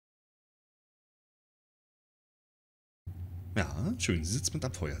Ja, schön. Sie sitzt mit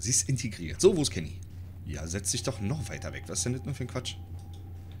am Feuer. Sie ist integriert. So, wo ist Kenny? Ja, setz dich doch noch weiter weg. Was ist denn das nur für ein Quatsch?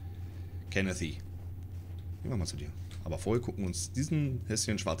 Kennethy. Gehen wir mal zu dir. Aber vorher gucken wir uns diesen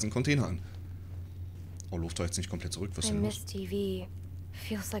hässlichen schwarzen Container an. Oh, läuft doch jetzt nicht komplett zurück. Was ist I denn miss los? TV.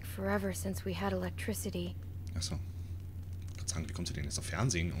 Feels like forever since we had electricity. Achso. Ich kann sagen, wie kommt sie denn jetzt auf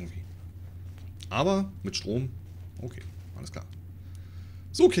Fernsehen irgendwie? Aber mit Strom. Okay, alles klar.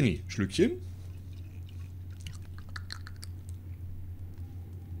 So, Kenny, Schlückchen.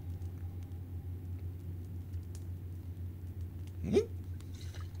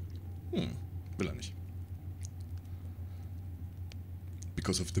 Will er nicht.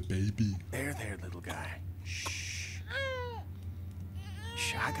 Because of the baby. There, little guy. Shh.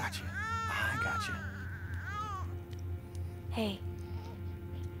 Shh, I got you. I got you. Hey,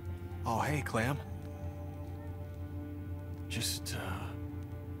 Oh, hey, Clem. Just,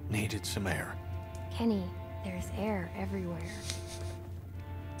 needed some air. Kenny, there's air everywhere.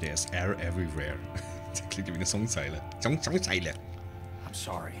 There's air everywhere. Das klingt wie eine Songzeile. Songzeile. I'm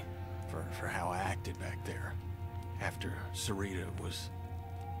sorry for how I acted back there. After Sarita was...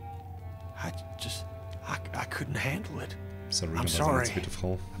 I couldn't handle it. Sorry, I'm aber sorry. bitte,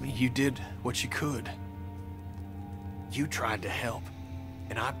 Frau. I mean, you did what you could. You tried to help,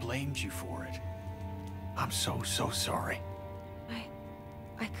 and I blamed you for it. I'm so sorry.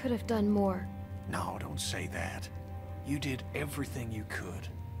 I could have done more. No, don't say that. You did everything you could.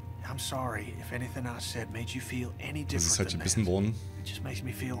 I'm sorry if anything I said made you feel any Das ist different halt than gebissen that. worden. It just makes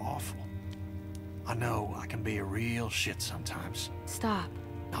me feel awful. I know I can be a real shit sometimes. Stop.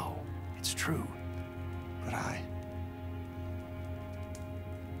 No, it's true. But I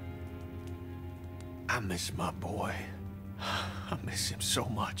miss my boy. I miss him so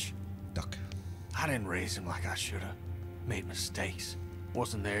much. Duck. I didn't raise him like I should have. Made mistakes.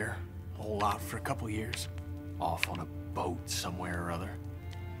 Wasn't there a whole lot for a couple years. Off on a boat somewhere or other.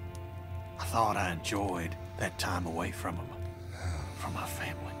 I thought I enjoyed that time away from him. From my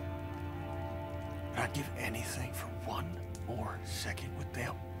family. But I'd give anything for one more second with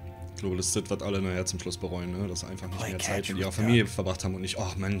them. Ich glaube, das ist das, was alle nachher zum Schluss bereuen, ne? Dass sie einfach nicht mehr Zeit mit ihrer Familie verbracht haben und nicht,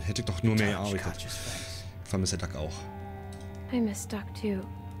 oh man, hätte ich doch nur mehr gearbeitet. Ich vermisse Duck auch. I miss Duck too.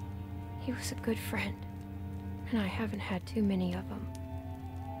 He was a good friend. And I haven't had too many of them.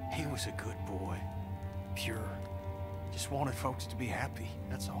 He was a good boy. Pure. Just wanted folks to be happy,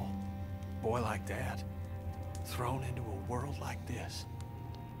 that's all. Boy like that. Thrown into a world like this.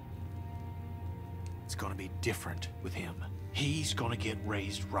 It's gonna be different with him. He's gonna get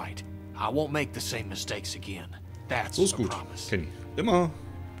raised right. I won't make the same mistakes again. That's So ist a gut. promise. Kenny. Immer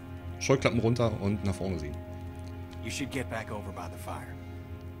Scheuklappen runter und nach vorne sehen. You should get back over by the fire.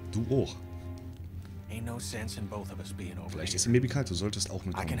 Du auch. Ain't no sense in both of us being over Vielleicht here. ist die Baby kalt, du solltest auch I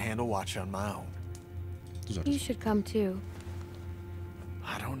can mitkommen. handle watch on my own. Du You solltest. should come too.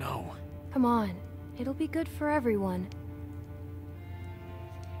 I don't know. Come on. It'll be good for everyone.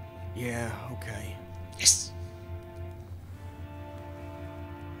 Yeah, okay. Yes!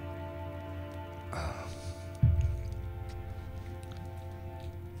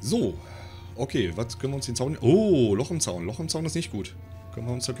 So. Okay, was können wir uns den Zaun... Oh, Loch im Zaun. Loch im Zaun ist nicht gut. Können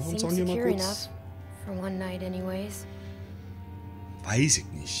wir uns das Loch im Seems Zaun hier mal secure kurz... enough. For one night anyways. Weiß ich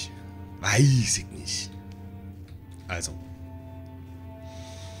nicht. Weiß ich nicht. Also.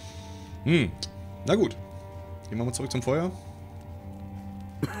 Na gut. Gehen wir mal zurück zum Feuer.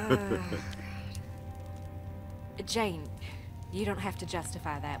 Jane, you don't have to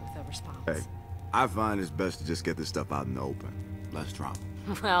justify that with a response. Hey, I find it's best to just get this stuff out in the open. Less drama.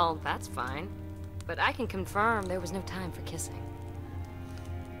 Well, that's fine. But I can confirm there was no time for kissing.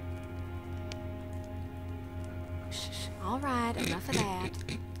 Shh, all right, enough of that.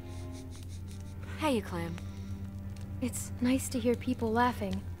 Hey, you, Clem. It's nice to hear people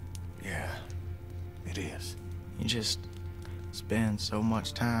laughing. Yeah, it is. You just spend so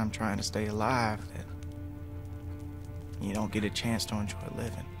much time trying to stay alive that you don't get a chance to enjoy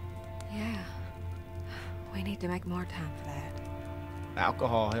living. Yeah. We need to make more time for that.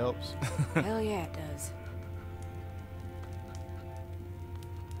 Alcohol helps. Hell yeah, it does.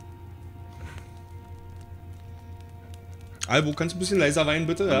 Albo, kannst du ein bisschen leiser weinen,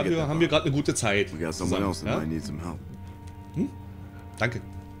 bitte? Ja, wir haben hier gerade eine gute Zeit. We got someone else that Ja? might need some help. Danke.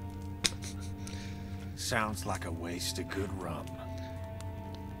 Sounds like a waste of good rum.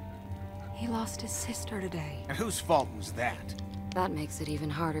 He lost his sister today. And whose fault was that? That makes it even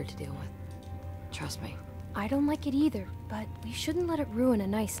harder to deal with. Trust me. I don't like it either, but we shouldn't let it ruin a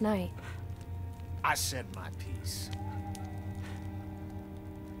nice night. I said my piece.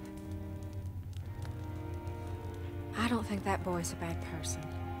 I don't think that boy's a bad person.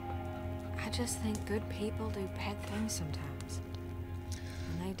 I just think good people do bad things sometimes.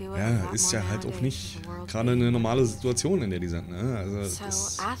 They do it a Ja, lot ist more ja halt auch nowadays nicht with the world gerade eine normale Situation, in der die sind, ne? Also, So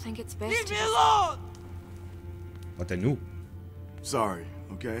das... I think it's best Leave to me just alone! Was denn nu? Sorry,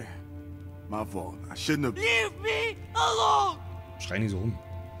 okay? My fault. I shouldn't have... Leave me alone! Schrei nicht so rum.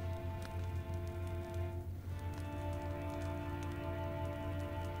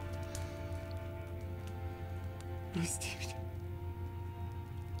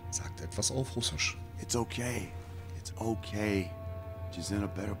 Sagt etwas auf Russisch. It's okay. It's okay. She's in a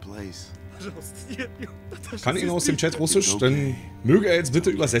better place. Kann ihn aus dem Chat Russisch, dann möge er jetzt bitte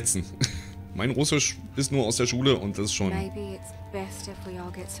übersetzen. Mein Russisch ist nur aus der Schule und das ist schon maybe it's best if we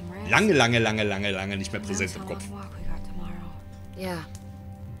all get some rest. lange nicht mehr Who präsent knows im how Kopf. long walk we got tomorrow. Yeah,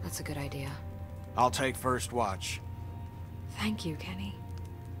 that's a good idea. I'll take first watch. Thank you, Kenny.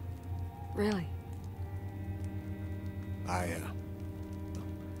 Really.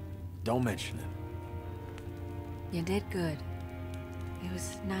 Don't mention it. You did good. It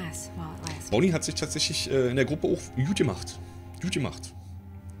was nice while it lasted. Bonnie hat sich tatsächlich in der Gruppe auch gut gemacht. Gut gemacht.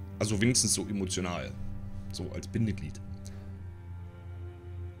 Also wenigstens so emotional. So als Bindeglied.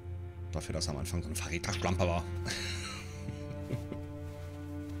 Dafür, dass er am Anfang so ein Verräterschlamper war.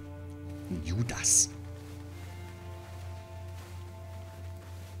 Judas.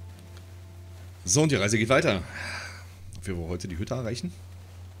 So, und die Reise geht weiter. Ob wir wohl heute die Hütte erreichen?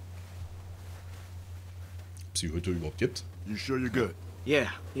 Ob es die Hütte überhaupt gibt? You sure you're good? Yeah,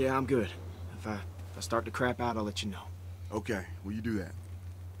 I'm good. If I start to crap out, I'll let you know. Okay, will you do that?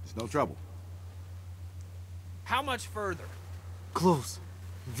 It's no trouble. How much further? Close.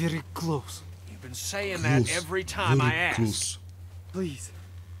 Very close. You've been saying that every time I ask. Close. Please.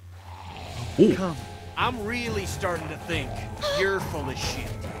 Oh, Come. I'm really starting to think you're full of shit.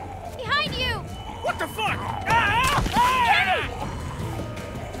 Behind you! What the fuck? Ah!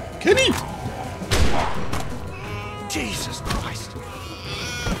 Kenny! Jesus Christ.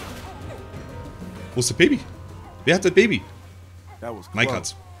 Wo ist das Baby? Wer hat das Baby? That was Mike close.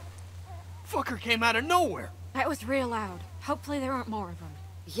 hat's. Fucker came out of nowhere. That was real loud. Hopefully there aren't more of them.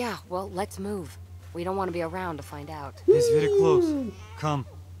 Yeah, well, let's move. We don't want to be around to find out. It's very close. Come.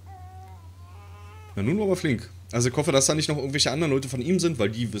 Na nun aber flink. Also ich hoffe, dass da nicht noch irgendwelche anderen Leute von ihm sind, weil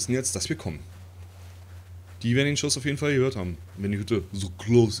die wissen jetzt, dass wir kommen. Die werden den Schuss auf jeden Fall gehört haben, wenn die Hütte so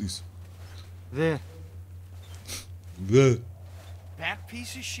close ist. There. That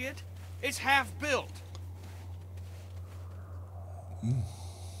piece of shit? It's half built.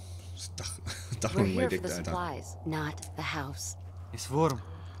 Das Dach We're noch mal here for deckt, the Alter. supplies, not the house. It's warm.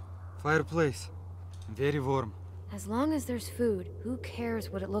 Fireplace. Very warm. As long as there's food, who cares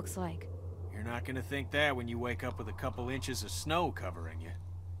what it looks like? You're not gonna think that when you wake up with a couple inches of snow covering you.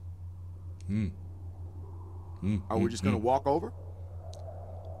 Are we just gonna walk over?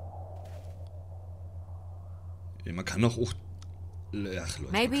 Ja, man kann doch auch... Ach,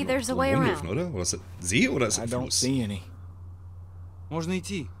 Leute, Maybe man kann there's auch a way rumlaufen, around. oder? Oder ist das See oder ist I das don't Fluss? see any. Можно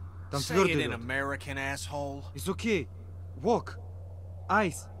идти. Там Say it твердый in лед. American, asshole. It's okay. Walk.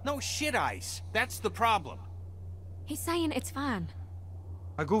 Ice. No shit ice. That's the problem. He's saying it's fine.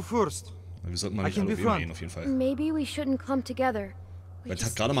 I go first. Wir sollten mal I nicht can alle be auf jeden front. gehen, auf jeden Fall. Maybe we shouldn't clump together. Weil es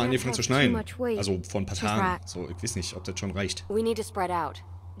hat gerade mal angefangen zu schneien. Also vor ein paar She's Tagen. right. So, ich weiß nicht, ob das schon reicht. We need to spread out,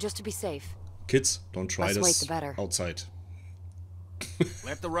 just to be safe. Kids, don't try Less weight, this the better. outside.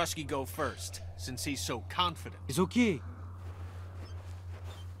 Let the Rusky go first, since he's so confident. It's okay.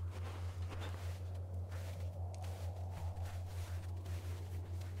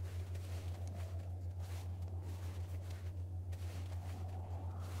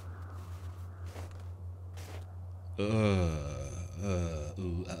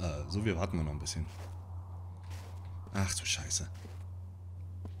 So, wir warten mal noch ein bisschen. Ach du Scheiße.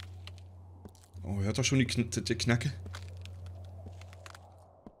 Oh, hört doch schon die Knacke.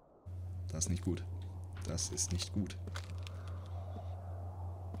 Das ist nicht gut. Das ist nicht gut.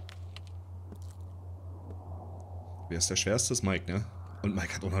 Wer ist der Schwerste? Ist Mike, ne? Und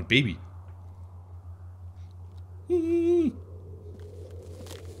Mike hat auch noch ein Baby.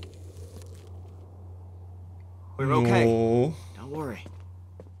 We're okay. Oh. Don't worry.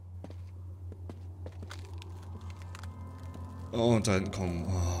 Oh, und da hinten kommen.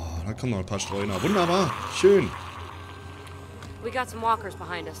 Oh, da kommen noch ein paar Streuner. Wunderbar. Schön. We got some walkers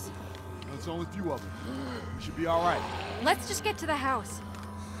behind us. There's only a few of them. We should be all right. Let's just get to the house.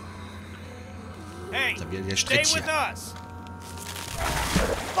 Hey, Da wird der stay Stretch with hier. us.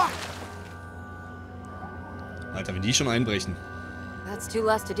 Alter, wenn die schon einbrechen. That's two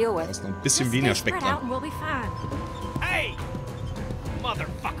less to deal Da with. ist noch ein bisschen Just weniger stay Speck spread out dran. and we'll be fine. Hey,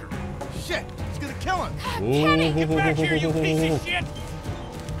 motherfucker. Shit, it's gonna kill him. Kenny, get back here, you piece Oh. of shit.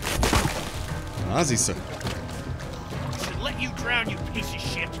 Ah, siehst du. Should let you drown, you piece of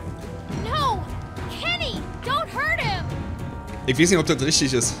shit. No! Kenny! Don't hurt him! Ich weiß nicht, ob das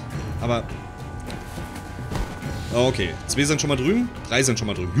richtig ist. Aber... Okay, 2 sind schon mal drüben, 3 sind schon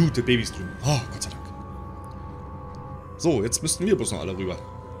mal drüben. Gut, der Baby ist drüben. Oh, Gott sei Dank. So, jetzt müssten wir bloß noch alle rüber.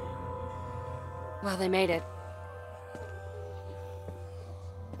 Well, they made it.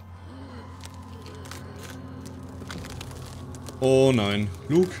 Oh nein,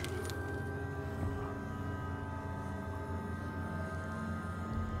 Luke.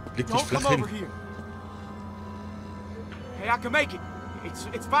 Leg dich Don't flach come hin. over here. Hey, I can make it.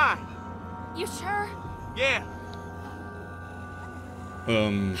 It's fine. You sure? Yeah.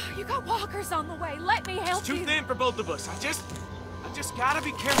 You got walkers on the way. Let me help It's too you. thin for both of us. I just gotta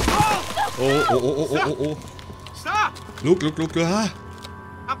be careful. Oh! Oh. Stop! Luke. Ah.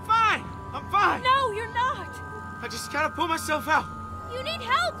 I'm fine. I'm fine. No, you're not. I just gotta pull myself out. You need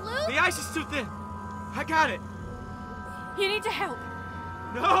help, Luke. The ice is too thin. I got it. You need to help.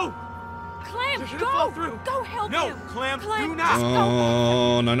 No! Clem, You're gonna fall go. through. Go help No, him. Clem, do Clem, not. just go.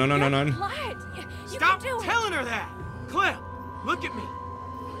 Oh, nein. You're light. You Stop can do it. telling her that. Clem, look at me.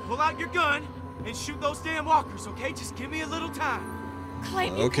 Pull out your gun and shoot those damn walkers, okay? Just give me a little time.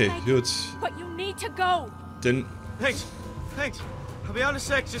 Clem, you Okay, can make gut. it, but you need to go. Denn... Thanks. I'll be on in a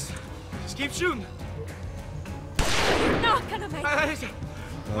sec. Just keep shooting. You're not gonna make it.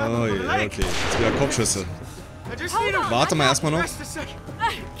 Oh je, okay. Jetzt wieder Kopfschüsse. I just Hold need on. to Warte mal erstmal noch. rest a second.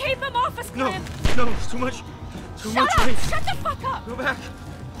 Keep him off us, No, Clem. it's too much. Too Shut much up. weight. Shut the fuck up. Go back.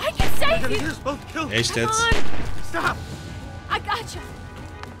 I can I save gotta you. get us both killed. Echt Come jetzt? on. Stop. I got you.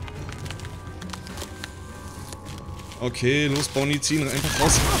 Okay, los, Bonnie, ziehen einfach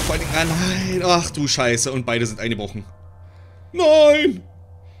raus. Vor allem, nein, ach du Scheiße. Und beide sind eingebrochen. Nein!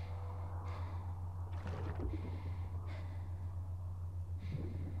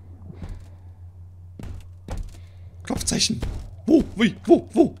 Klopfzeichen. Wo? Wo?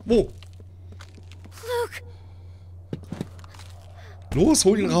 Luke. Los,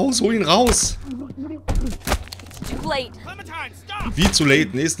 hol ihn raus. Too late. Clementine, stop! Wie zu late?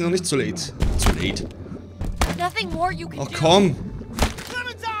 Nee, ist noch nicht zu late. Zu late. Nothing more you can Oh, do. komm.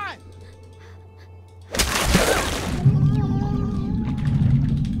 Clementine!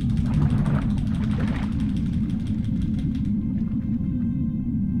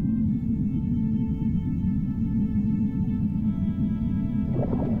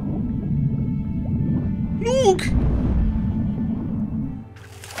 Luke!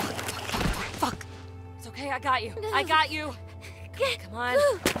 Fuck. It's okay, I got you. Come on.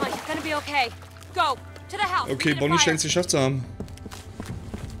 Come on, you're gonna be okay. Go. To the house. Okay, We need a Bonnie fire. scheint es geschafft zu haben.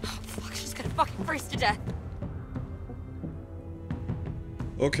 Oh, fuck, she's gonna fucking freeze to death.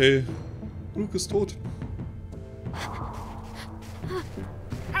 Okay. Luke ist tot.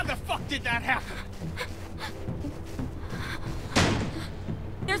 How the fuck did that happen?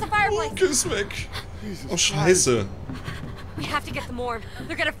 There's a fireplace. Luke ist weg. Oh, Scheiße. We have to get them warm.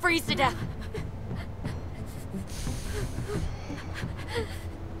 They're gonna freeze to death.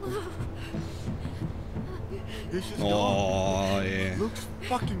 He's just Oh, ey. gone. Luke's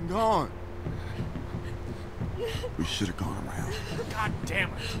fucking gone. We should have gone around. God damn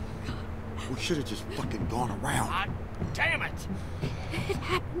it. We should have just fucking gone around. God damn it. It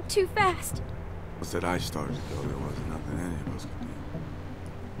happened too fast. Once that ice started to go, there wasn't nothing any of us could do.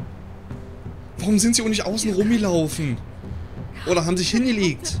 Warum sind sie auch nicht außen rumgelaufen? Oder haben sich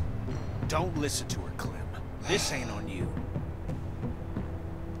hingelegt? Don't listen to her, Clem. This ain't on you.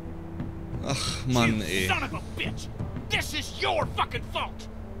 Ach, Mann, You ey. son of a bitch! This is your fucking fault!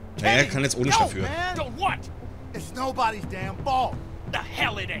 Er kann jetzt auch nicht dafür. Don't what? It's nobody's damn fault. The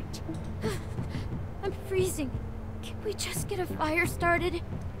hell it ain't! I'm freezing. Can we just get a fire started?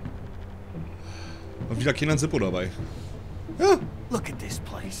 Und wieder keiner Zippo dabei. Ja. Look at this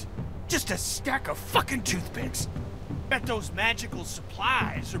place. Just a stack of fucking toothpicks. Bet those magical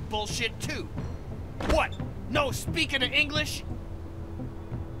supplies are bullshit too. What? No speaking of English?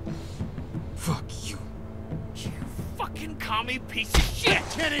 Fuck you. You fucking commie piece of shit!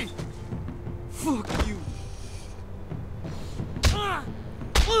 Kenny! Fuck you.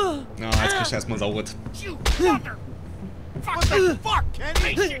 Na, jetzt kriegt er erstmal sauret. You mother! What the fuck,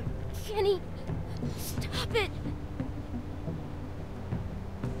 Kenny? Patient! Kenny, stop it.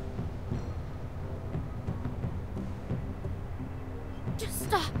 Just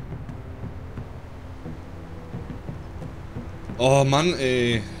stop. Oh Mann,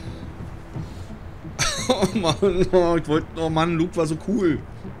 ey. Oh Mann, oh, oh Mann, Luke war so cool.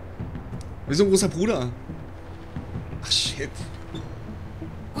 Wie so ein großer Bruder. Ach shit.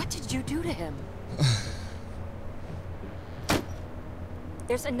 What did you do to him?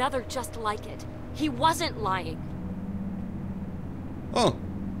 There's another just like it. He wasn't lying. Oh,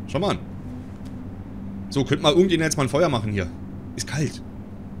 schau mal an. So, könnte mal irgendjemand jetzt mal ein Feuer machen hier. Ist kalt.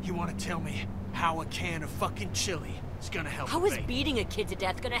 You wanna tell me how a can of fucking chili is gonna help How a is baby? beating a kid to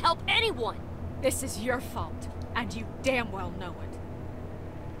death gonna help anyone? This is your fault, and you damn well know it.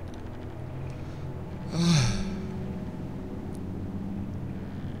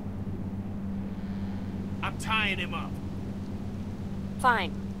 I'm tying him up.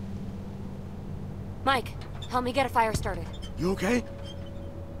 Fine. Mike, help me get a fire started. You okay?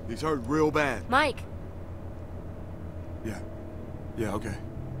 He's hurt real bad. Mike! Yeah. Yeah, okay.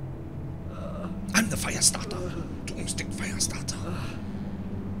 I'm the Firestarter. Doomstick Firestarter.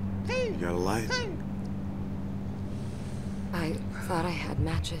 You got a light? I thought I had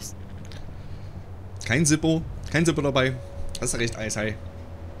matches. Kein Zippo dabei. Hast du recht, Eishai.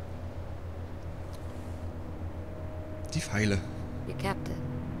 Die Pfeile. You kept it.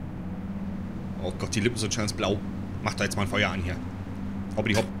 Oh Gott, die Lippen sind schon ganz blau. Mach da jetzt mal ein Feuer an hier.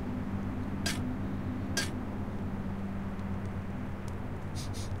 Hoppidi hopp.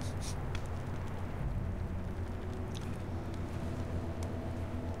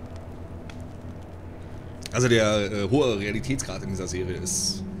 Also der hohe Realitätsgrad in dieser Serie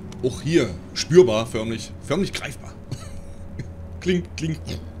ist auch hier spürbar, förmlich greifbar. Klingt.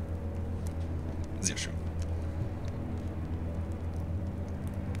 Sehr schön.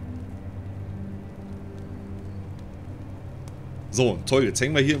 So, toll. Jetzt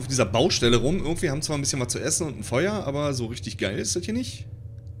hängen wir hier auf dieser Baustelle rum. Irgendwie haben zwar ein bisschen was zu essen und ein Feuer, aber so richtig geil ist das hier nicht.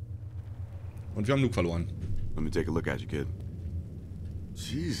 Und wir haben Luke verloren. Let me take a look at you, kid.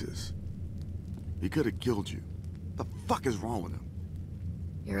 Jesus. He could have killed you. The fuck is wrong with him?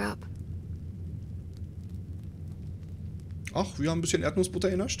 You're up. Ach, wir haben ein bisschen Erdnussbutter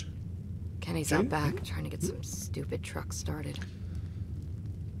genascht. Kenny's out back trying to get some stupid truck started.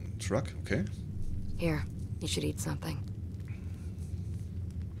 Truck, okay. Here, you should eat something.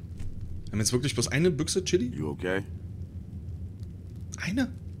 Haben wir jetzt wirklich bloß eine Büchse Chili? You okay?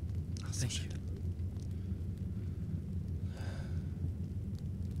 Eine? Ach so, shit.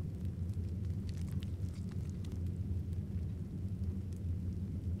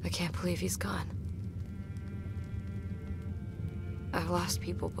 I can't believe he's gone. I've lost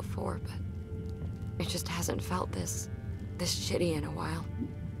people before, but it just hasn't felt this shitty in a while.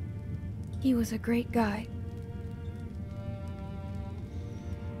 He was a great guy.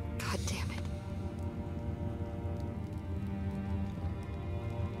 God damn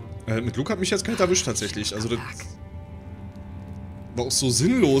it. Mit Luke hat mich jetzt kalt erwischt tatsächlich. Also das war auch so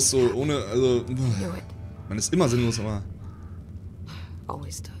sinnlos, so ohne, also Knew it. man ist immer sinnlos, aber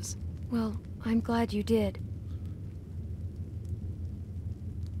Always does. Well, I'm glad you did.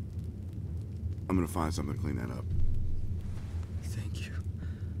 I'm gonna find something to clean that up. Thank you.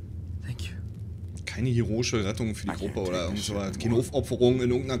 Thank you. keine heroische Rettung für die Gruppe oder irgend sowas. Keine Aufopferung in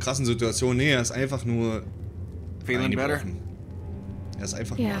irgendeiner krassen Situation. Nee, er ist einfach nur Feeling better? eingebrochen. Er ist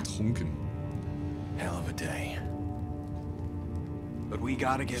einfach nur ertrunken. Hell of a day. But we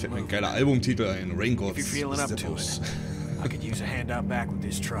gotta get Fällt mir ein moving. geiler Albumtitel ein. Rain If you're Gods. feeling up to it, I could use a hand out back with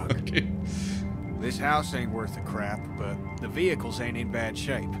this truck. Okay. This house ain't worth the crap, but the vehicles ain't in bad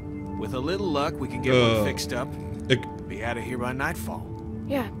shape. With a little luck, we can get one fixed up. Be out of here by nightfall.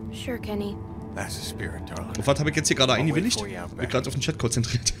 Yeah, sure, Kenny. That's the spirit, darling. Auf was habe ich jetzt hier gerade eingewilligt? for you out Ich bin back. gerade auf den Chat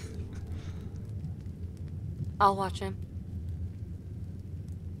konzentriert. I'll watch him.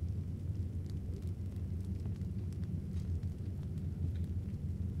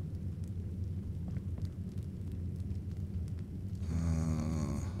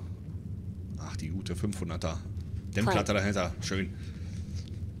 Ach, die gute 500er. Dämmplatte dahinter. Schön.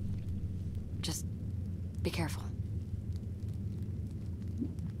 Just be careful.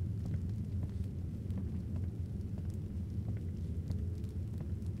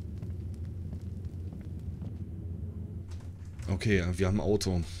 Okay, wir haben ein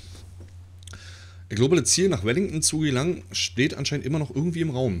Auto. Ich glaube, das Ziel, nach Wellington zu gelangen, steht anscheinend immer noch irgendwie im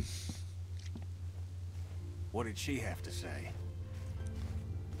Raum. What did she have to say?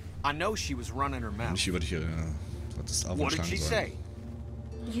 I know she was running her mouth. Nicht über dich, was das Avo What did she say?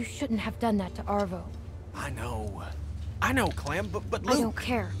 You shouldn't have done that to Arvo. I know, Clem, but I don't Luke.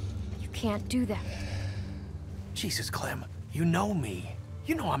 care. You can't do that. Jesus, Clem, you know me.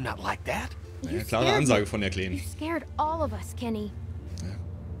 You know I'm not like that. Eine klare Ansage von der Kleinen. You scared all of us, Kenny.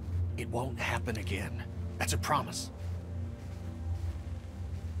 It won't happen again. That's a promise.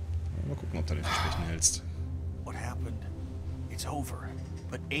 Mal gucken, ob du den Versprechen hältst. What happened? It's over.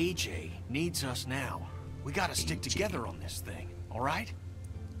 But AJ needs us now. We gotta stick together on this thing, all right?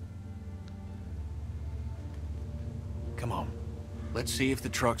 Come on. Let's see if the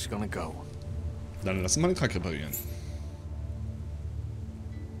truck's gonna go. Dann lass uns mal den Truck reparieren.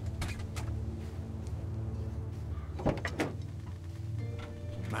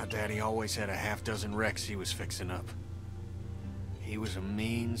 Daddy always had a half dozen wrecks he was fixing up. He was a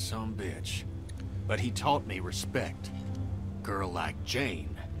mean son-bitch, but he taught me respect. Girl like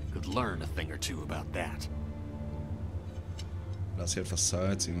Jane could learn a thing or two about that. Lass sie etwas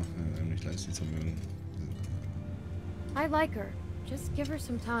Zeit, sie macht mir nicht leicht, sie zu mögen. I like her. Just give her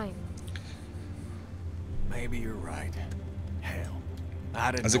some time. Maybe you're right. Hell,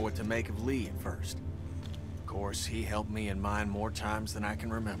 I didn't know what to make of Lee at first. Of course, he helped me in mine more times than I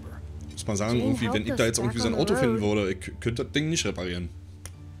can remember. Muss mal sagen, irgendwie, wenn ich da jetzt irgendwie so ein Auto finden würde, ich könnte das Ding nicht reparieren.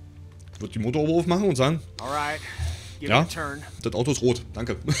 Ich würde die Motorhaube aufmachen und sagen, ja, das Auto ist rot,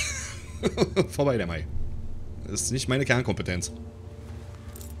 danke. Vorbei der Mai. Das ist nicht meine Kernkompetenz.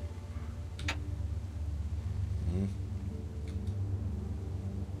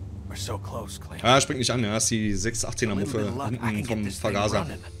 Ah, springt nicht an, ja, ist die 618er Muffe hinten vom Vergaser.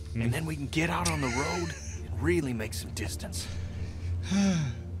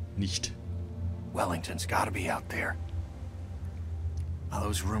 Nicht. Wellington's gotta be out there.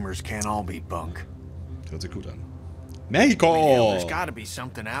 Those rumors can't all be bunk. Hört sich gut an. Mexiko! There's gotta be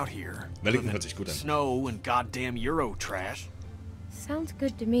something out here. Wellington hört sich gut an. Snow and goddamn Euro trash. Sounds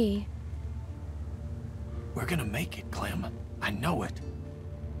good to me. We're gonna make it, Clem. I know it.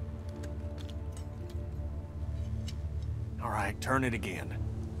 All right, turn it again.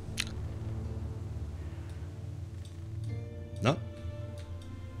 Na?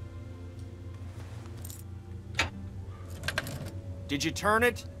 Did you turn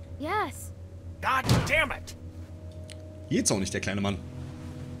it? Yes. God damn it! Jetzt auch nicht, der kleine Mann.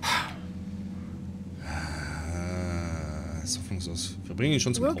 Ist hoffnungslos. Wir bringen ihn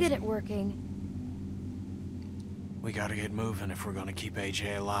schon zum We'll get it Laufen. working. We gotta get moving if we're gonna keep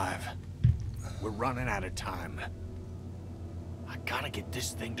AJ alive. We're running out of time. I gotta get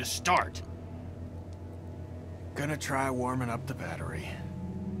this thing to start. Gonna try warming up the battery.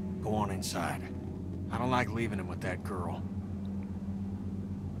 Go on inside. I don't like leaving him with that girl.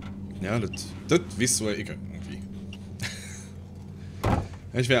 Ja, das wisst ihr irgendwie.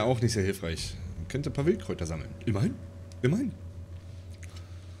 Ich wäre auch nicht sehr hilfreich. Man könnte ein paar Wildkräuter sammeln. Immerhin. Immerhin.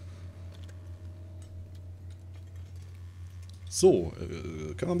 So,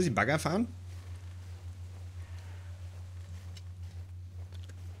 können wir ein bisschen Bagger fahren?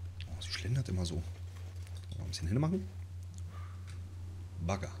 Oh, so schlendert immer so. Mal ein bisschen hinmachen.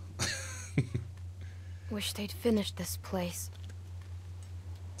 Bagger. Wish they'd finished this place.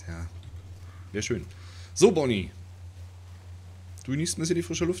 Tja, wäre schön. So, Bonnie. Du genießt ein bisschen die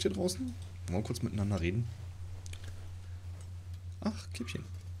frische Luft hier draußen? Wollen wir kurz miteinander reden? Ach, Kippchen.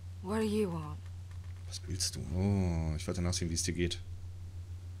 What do you want? Was willst du? Oh, ich wollte nachsehen, wie es dir geht.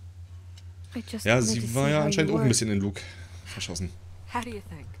 I just Ja, wanted to sie see war ja how anscheinend you auch ein were. bisschen in Luke verschossen. How do you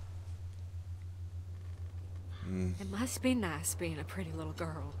think? It must be nice being a pretty little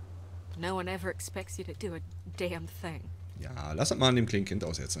girl. No one ever expects you to do a damn thing. Ja, lass das mal an dem kleinen Kind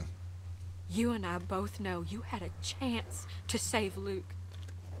aus jetzt. You and I both know you had a chance to save Luke.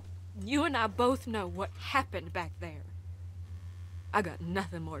 You and I both know what happened back there. I got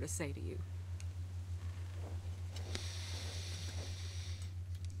nothing more to say to you.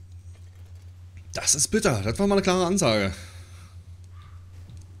 Das ist bitter. Das war mal eine klare Ansage.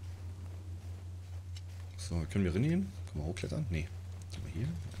 So, können wir reingehen? Können wir hochklettern? Nee. Guck mal hier.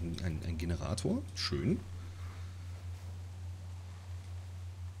 Ein Generator. Schön.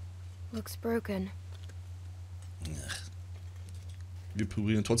 Looks broken. Ach. Wir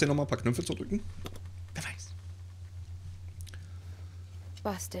probieren trotzdem nochmal ein paar Knöpfe zu drücken. Wer weiß.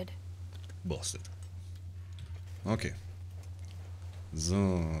 Busted. Busted. Okay. So,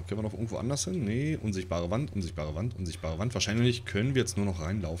 können wir noch irgendwo anders hin? Nee, unsichtbare Wand, unsichtbare Wand, unsichtbare Wand. Wahrscheinlich können wir jetzt nur noch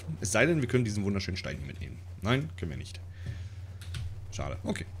reinlaufen. Es sei denn, wir können diesen wunderschönen Stein hier mitnehmen. Nein, können wir nicht. Schade.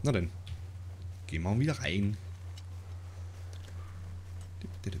 Okay, na dann. Gehen wir mal wieder rein.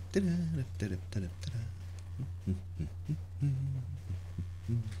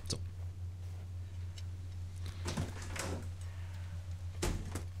 So.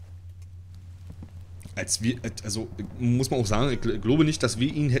 Also muss man auch sagen, ich glaube nicht, dass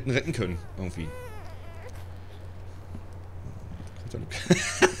wir ihn hätten retten können. Irgendwie.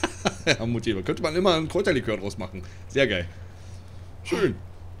 Ja, Motive. Könnte man immer einen Kräuterlikör draus machen. Sehr geil. Schön.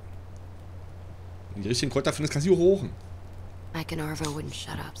 Wenn du die richtigen Kräuter findest, kannst du die hochen. Mike and Arvo wouldn't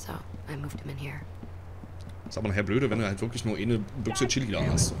shut up, so I moved him in here. Ist aber nachher blöde, wenn du halt wirklich nur eine Büchse Chili da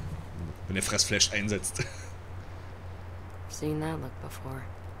hast. Wenn der Fressflash einsetzt. Seen that look before.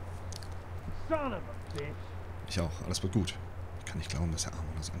 Ich auch. Alles wird gut. Ich kann nicht glauben, dass der Arme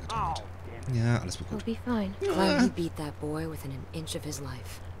das angetan hat. Ja, alles wird We'll gut. be fine. Glad he beat that boy within an inch of his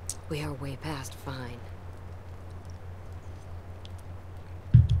life. We are way past fine.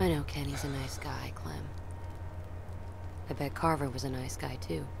 I know Kenny's a nice guy, Clem. I bet Carver was a nice guy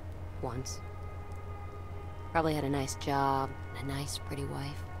too. Once. Probably had a nice job, and a nice, pretty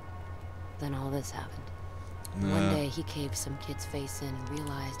wife. Then all this happened. One day he caved some kid's face in and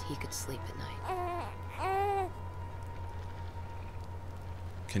realized he could sleep at night.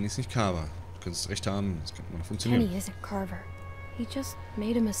 Kenny ist nicht Carver. Du könntest recht haben, das könnte mal funktionieren. Kenny isn't Carver. He just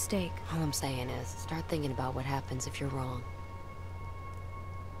made a mistake. All I'm saying is, start thinking about what happens if you're wrong.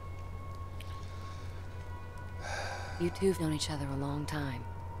 You two have known each other a long time.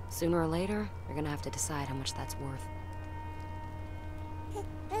 Sooner or later, you're gonna have to decide how much that's worth.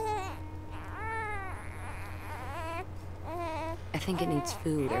 I think it needs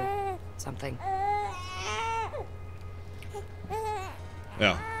food or something.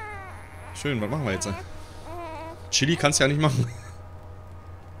 Ja. Schön, was machen wir jetzt? Chili kannst du ja nicht machen.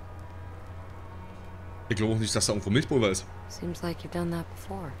 Ich glaube auch nicht, dass da irgendwo Milchpulver ist. Seems like you've done that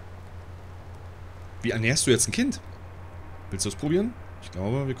before. Wie ernährst du jetzt ein Kind? Willst du es probieren? Ich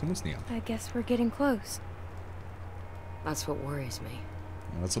glaube, wir kommen uns näher. I guess we're getting close. That's what worries me.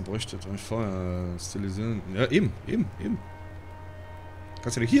 Ja, dazu bräuchtet euch vorher stilisieren. Ja, eben.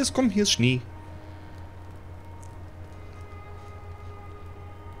 Kannst du dir, hier ist Schnee.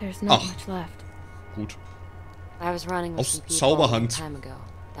 There's not much left. Gut. I was running with Aus some people a Zauberhand. time ago,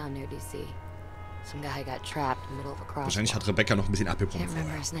 down near DC. Some guy got trapped in the middle of a crosswalk. Wahrscheinlich hat Rebecca noch ein bisschen Can't abgebrochen remember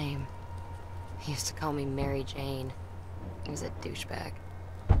vorher. his name. He used to call me Mary Jane. He was a douchebag.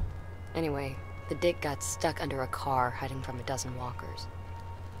 Anyway, the dick got stuck under a car hiding from a dozen walkers.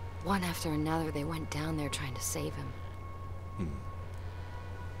 One after another, they went down there trying to save him.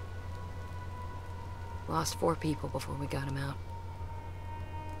 Lost 4 people before we got him out.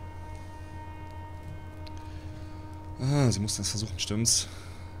 Ah, sie musste es versuchen, stimmt's?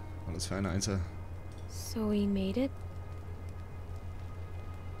 Alles für eine Einzel. So he made it?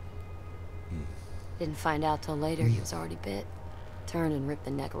 Didn't find out till later he was already bit. Turned and ripped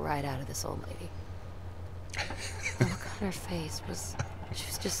the neck right out of this old lady. The look on her face was... She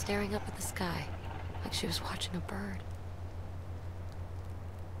was just staring up at the sky, like she was watching a bird.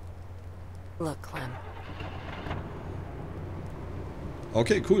 Look, Clem.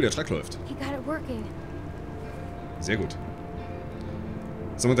 Okay, cool, der Truck läuft. He got it working. Sehr gut.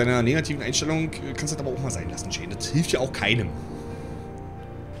 So, mit deiner negativen Einstellung kannst du das aber auch mal sein lassen, Jane. Das hilft ja auch keinem.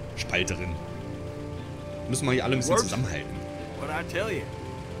 Spalterin. Müssen wir hier alle ein bisschen zusammenhalten. What'd I tell you?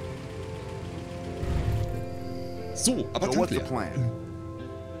 So, aber So what's the Tankleer. plan?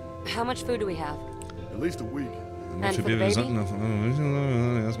 How much food do we have? At least a week. And for the baby?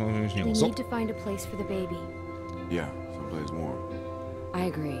 Erstmal We so. need to find a place for the baby. Yeah, someplace warm. I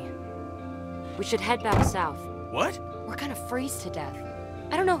agree. We should head back south. What? We're gonna freeze to death.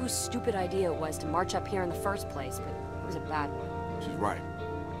 I don't know whose stupid idea it was to march up here in the first place, but it was a bad one. She's right.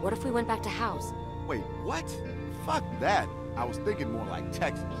 What if we went back to house? Wait, what? Fuck that. I was thinking more like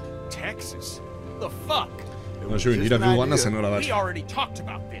Texas. Texas? The fuck? It Na was schön, just jeder an will woanders idea. hin, oder was? We already talked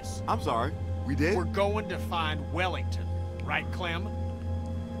about this. I'm sorry. We did? We're going to find Wellington, right, Clem?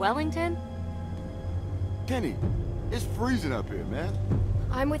 Wellington? Kenny, it's freezing up here, man.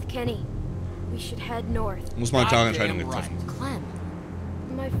 I'm with Kenny. We should head north. Muss mal eine klare Goddamn Entscheidung right. treffen. Clem.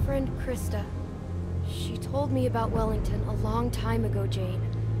 My friend Krista. She told me about Wellington a long time ago, Jane.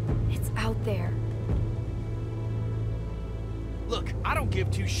 It's out there. Look, I don't give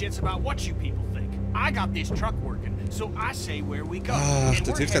 2 shits about what you people think. I got this truck working, so I say where we go. Ach, And das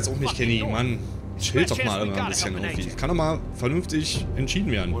we're hilft jetzt auch heading nicht, Kenny. fucking Mann, north. chill doch Best mal chance we immer ein got of bisschen helping irgendwie. Agent. Kann doch mal vernünftig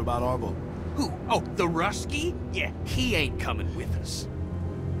entschieden werden. What about Arbo? Who? Oh, the Rusky? Yeah, he ain't coming with us.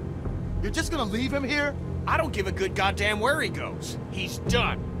 You're just gonna leave him here? I don't give a good goddamn where he goes. He's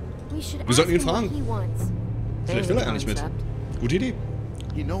done. We should Wir ask sollten ihn him what fragen. he wants. Vielleicht will er ja nicht mit. Gute Idee.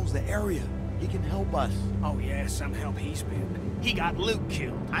 He knows the area. He can help us. Oh yeah, some help he's been. He got Luke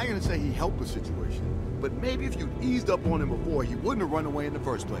killed. I ain't gonna say he helped the situation, but maybe if you'd eased up on him before, he wouldn't have run away in the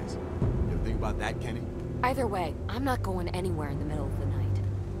first place. You ever think about that, Kenny? Either way, I'm not going anywhere in the middle of the night.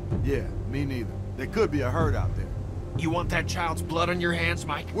 Yeah, me neither. There could be a herd out there. You want that child's blood on your hands,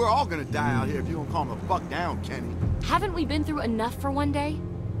 Mike? We're all gonna die out here if you don't calm the fuck down, Kenny. Haven't we been through enough for one day?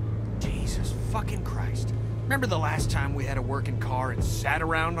 Jesus fucking Christ. Remember the last time we had a working car and sat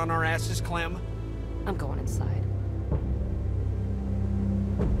around on our asses, Clem? I'm going inside.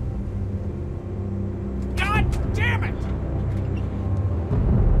 God damn it!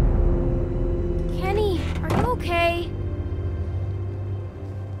 Kenny, are you okay?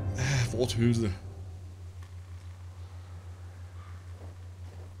 Worthülse.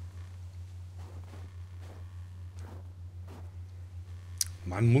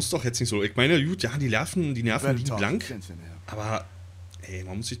 Man muss doch jetzt nicht so. Ich meine, gut, ja, die Nerven liegen blank. Aber Ey,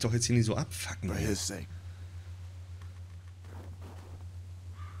 man muss sich doch jetzt hier nicht so abfucken. For his sake.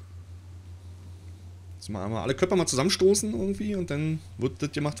 Jetzt mal einmal alle Köpfe mal zusammenstoßen irgendwie und dann wird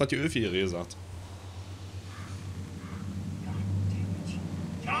das gemacht, was die Ölfähre sagt.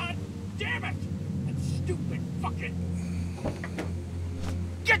 God damn it! That stupid fucking...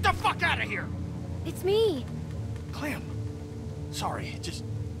 Get the fuck out of here! It's me. Clem. Sorry, just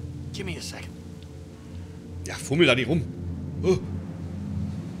give me a second. Ja, fummel da nicht rum. Oh.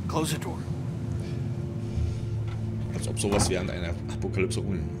 Close the door. Als ob sowas während einer Apokalypse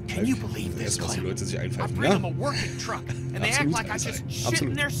Can you believe this, ist, was die Clem? Leute sich I einpfeifen. bring Ja, them a working truck, and they act Absolut, like I Alter. just shit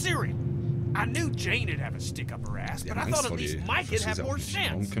Absolut. in their cereal. I knew Jane'd have a stick up her ass, ja, but I Angst thought at vor least dir. Mike would Das have ist ja auch more nicht.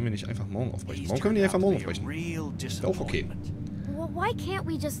 Warum sense. können wir nicht einfach morgen aufbrechen? He's Warum können wir nicht turned einfach out morgen to be a aufbrechen? real Ist auch okay. disappointment. Well, why can't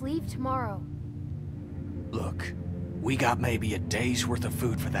we just leave tomorrow? Look, we got maybe a day's worth of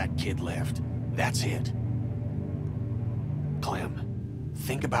food for that kid left. That's it. Clem,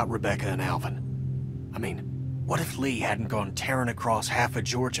 think about Rebecca and Alvin. I mean, what if Lee hadn't gone tearing across half of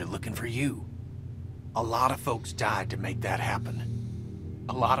Georgia looking for you? A lot of folks died to make that happen.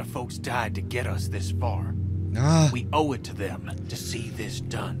 A lot of folks died to get us this far. Ah, We owe it to them to see this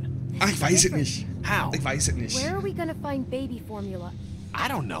done. ich weiß es nicht. How? Ich weiß es nicht. Where are we gonna find baby formula? I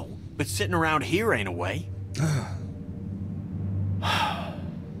don't know, but sitting around here ain't a way.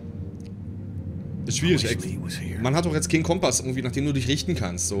 Ist schwierig, Wish ey. Lee was here. Man hat doch jetzt keinen Kompass, irgendwie, nach dem du dich richten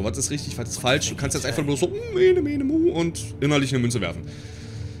kannst. So, was ist richtig, was ist falsch? Du kannst jetzt einfach bloß so, mene, mene, mu und innerlich eine Münze werfen.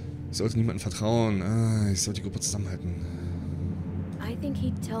 Ich sollte niemandem vertrauen. Ah, ich sollte die Gruppe zusammenhalten. I think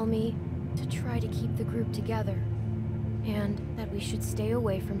he'd tell me to try to keep the group together. And that we should stay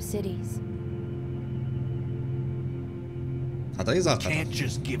away from cities. Hat er gesagt, hat er. Can't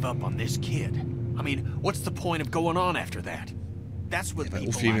just give up on this kid. I mean, what's the point of going on after that? That's what Ja, weil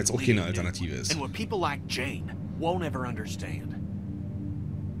people Aufheben like jetzt auch Lee keine do, Alternative ist. and what people like Jane won't ever understand.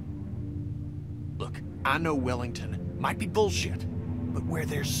 Look, I know Wellington might be bullshit, but where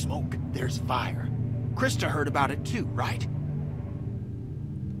there's smoke, there's fire. Krista heard about it too, right?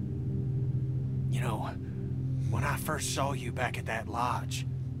 You know, when I first saw you back at that lodge,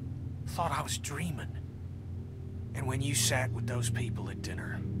 thought I was dreaming. And when you sat with those people at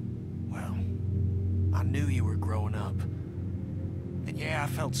dinner, well, I knew you were growing up. And yeah, I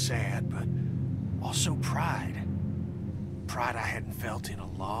felt sad, but also pride. Pride I hadn't felt in a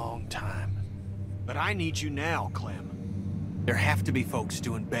long time. But I need you now, Clem. There have to be folks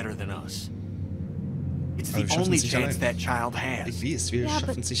doing better than us. It's Aber wir the schaffen only es nicht chance allein. that child Ich has. weiß, wir Yeah, schaffen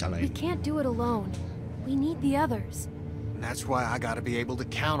but es nicht we allein. can't do it alone. We need the others. And that's why I gotta be able to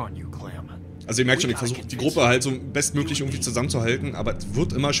count on you, Clem. Also ihr merkt schon, ich versuche die Gruppe halt so bestmöglich irgendwie zusammenzuhalten, aber es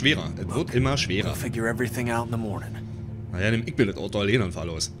wird immer schwerer. Es wird immer schwerer. We'll figure everything out in the morning. Naja, nimm ich mir das Auto allein und fahr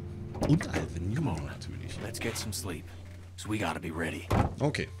los. Und Alvin, Come on, natürlich. let's get some sleep. So we gotta be ready.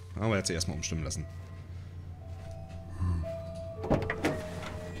 Okay, aber jetzt erstmal umstimmen lassen.